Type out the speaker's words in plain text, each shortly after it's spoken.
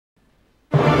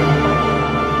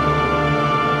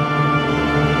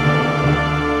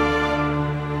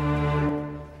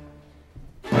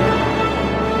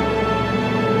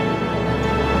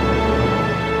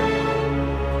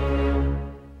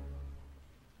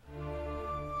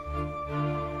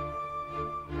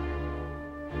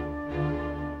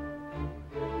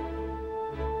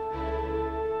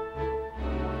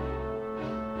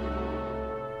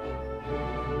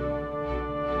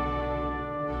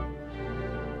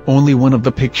Only one of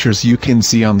the pictures you can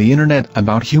see on the internet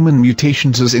about human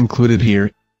mutations is included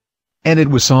here, and it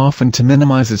was often to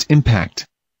minimize its impact.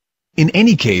 In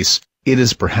any case, it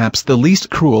is perhaps the least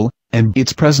cruel, and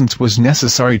its presence was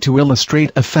necessary to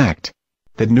illustrate a fact: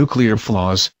 that nuclear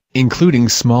flaws, including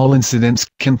small incidents,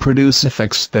 can produce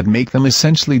effects that make them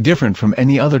essentially different from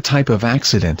any other type of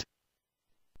accident.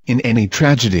 In any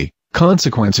tragedy,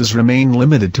 consequences remain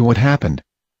limited to what happened.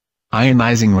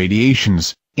 Ionizing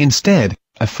radiations, instead,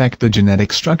 affect the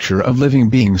genetic structure of living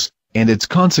beings, and its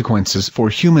consequences for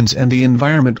humans and the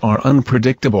environment are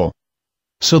unpredictable.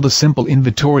 So the simple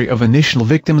inventory of initial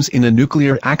victims in a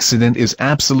nuclear accident is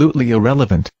absolutely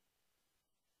irrelevant.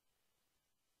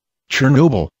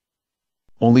 Chernobyl.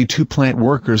 Only 2 plant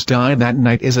workers died that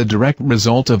night as a direct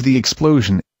result of the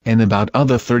explosion, and about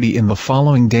other 30 in the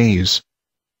following days.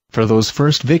 For those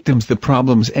first victims the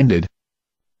problems ended.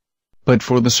 But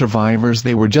for the survivors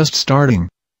they were just starting.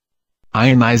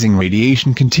 Ionizing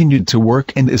radiation continued to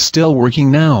work and is still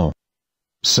working now.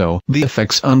 So the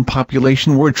effects on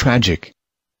population were tragic.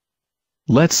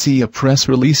 Let's see a press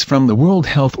release from the World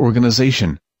Health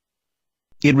Organization.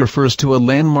 It refers to a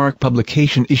landmark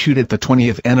publication issued at the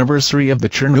 20th anniversary of the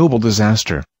Chernobyl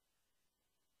disaster.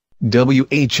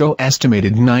 WHO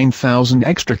estimated 9,000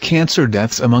 extra cancer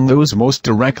deaths among those most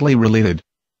directly related.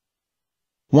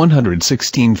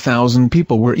 116,000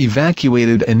 people were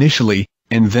evacuated initially,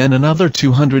 and then another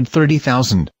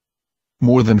 230,000.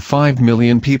 More than 5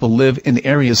 million people live in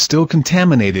areas still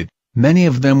contaminated, many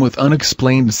of them with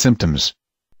unexplained symptoms.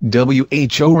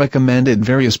 WHO recommended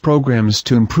various programs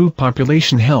to improve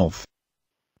population health.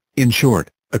 In short,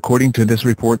 according to this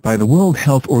report by the World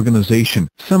Health Organization,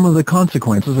 some of the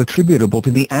consequences attributable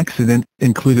to the accident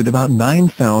included about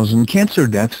 9,000 cancer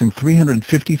deaths and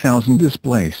 350,000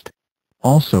 displaced.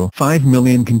 Also, 5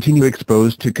 million continue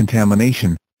exposed to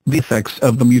contamination. The effects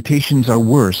of the mutations are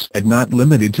worse and not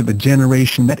limited to the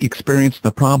generation that experienced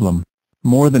the problem.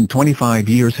 More than 25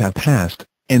 years have passed,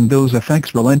 and those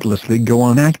effects relentlessly go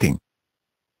on acting.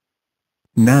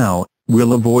 Now,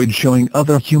 we'll avoid showing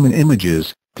other human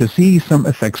images, to see some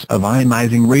effects of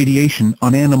ionizing radiation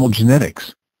on animal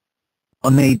genetics.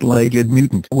 An 8-legged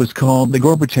mutant was called the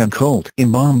Gorbachev colt,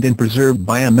 embalmed and preserved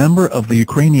by a member of the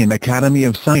Ukrainian Academy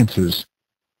of Sciences.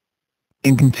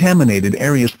 In contaminated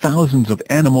areas thousands of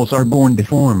animals are born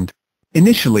deformed.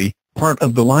 Initially, part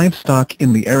of the livestock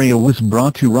in the area was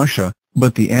brought to Russia,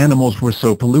 but the animals were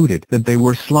so polluted that they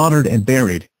were slaughtered and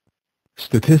buried.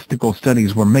 Statistical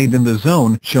studies were made in the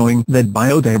zone showing that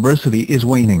biodiversity is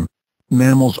waning.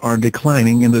 Mammals are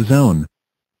declining in the zone.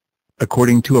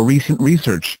 According to a recent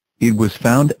research, it was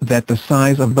found that the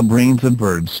size of the brains of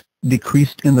birds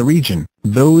decreased in the region.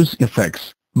 Those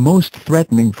effects, most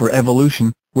threatening for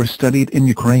evolution, were studied in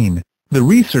Ukraine. The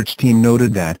research team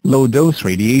noted that low-dose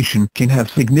radiation can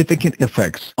have significant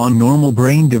effects on normal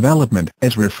brain development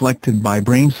as reflected by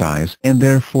brain size and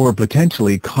therefore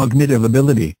potentially cognitive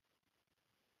ability.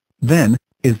 Then,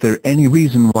 is there any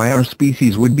reason why our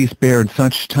species would be spared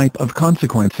such type of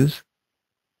consequences?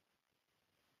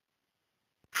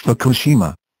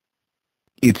 Fukushima.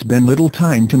 It's been little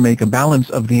time to make a balance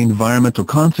of the environmental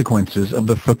consequences of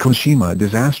the Fukushima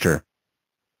disaster.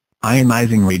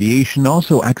 Ionizing radiation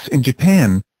also acts in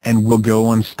Japan, and will go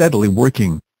on steadily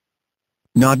working.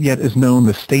 Not yet is known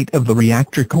the state of the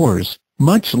reactor cores,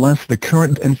 much less the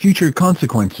current and future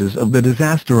consequences of the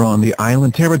disaster on the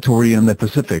island territory in the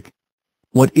Pacific.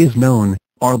 What is known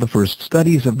are the first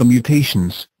studies of the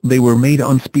mutations. They were made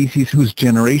on species whose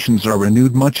generations are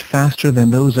renewed much faster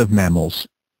than those of mammals.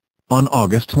 On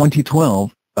August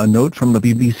 2012, a note from the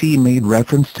BBC made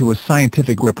reference to a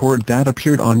scientific report that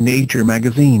appeared on Nature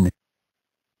magazine.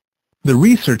 The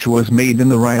research was made in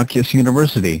the Ryukyu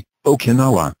University,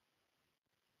 Okinawa.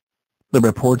 The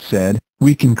report said,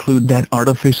 "We conclude that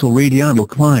artificial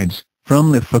radionuclides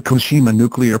from the Fukushima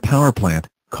nuclear power plant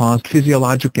caused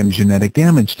physiologic and genetic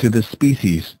damage to the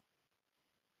species."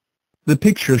 The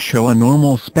pictures show a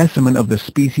normal specimen of the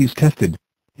species tested,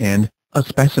 and a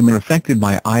specimen affected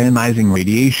by ionizing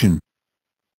radiation.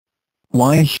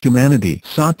 Why humanity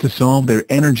sought to solve their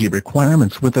energy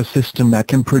requirements with a system that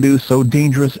can produce so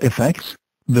dangerous effects?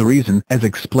 The reason, as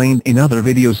explained in other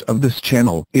videos of this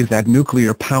channel, is that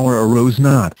nuclear power arose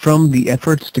not from the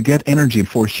efforts to get energy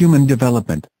for human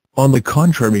development. On the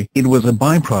contrary, it was a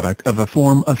byproduct of a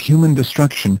form of human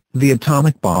destruction, the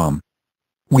atomic bomb.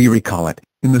 We recall it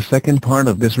in the second part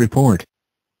of this report.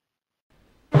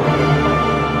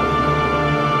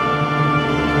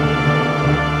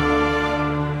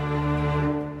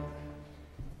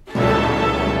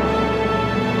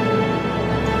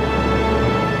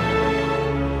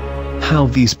 How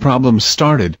these problems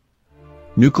started.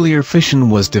 nuclear fission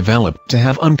was developed to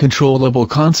have uncontrollable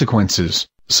consequences,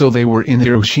 so they were in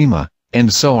Hiroshima,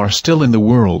 and so are still in the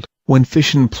world, when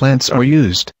fission plants are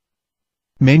used.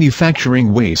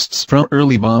 Manufacturing wastes from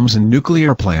early bombs and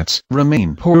nuclear plants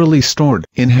remain poorly stored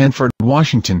in Hanford,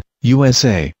 Washington,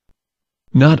 USA.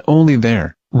 Not only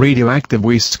there, radioactive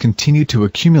wastes continue to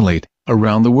accumulate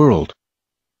around the world.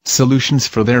 Solutions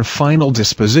for their final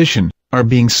disposition are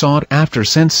being sought after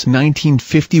since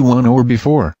 1951 or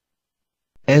before.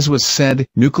 As was said,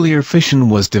 nuclear fission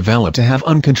was developed to have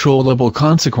uncontrollable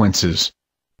consequences.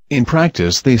 In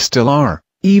practice they still are,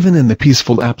 even in the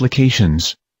peaceful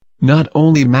applications. Not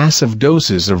only massive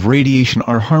doses of radiation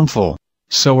are harmful,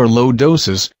 so are low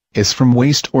doses, as from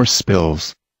waste or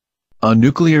spills. A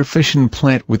nuclear fission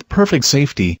plant with perfect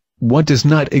safety, what does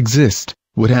not exist,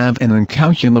 would have an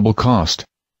incalculable cost.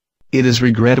 It is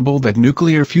regrettable that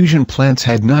nuclear fusion plants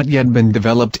had not yet been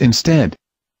developed instead.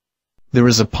 There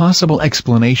is a possible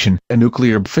explanation: a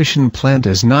nuclear fission plant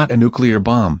is not a nuclear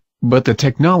bomb, but the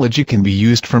technology can be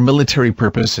used for military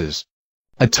purposes.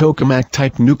 A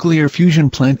tokamak-type nuclear fusion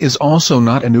plant is also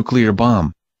not a nuclear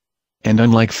bomb. And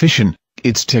unlike fission,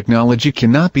 its technology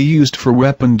cannot be used for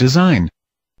weapon design.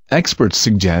 Experts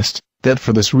suggest that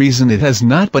for this reason it has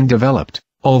not been developed,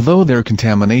 although their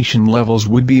contamination levels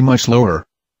would be much lower.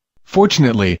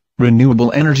 Fortunately,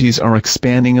 renewable energies are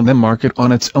expanding in the market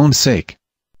on its own sake.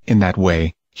 In that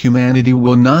way, humanity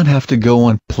will not have to go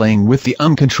on playing with the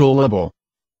uncontrollable.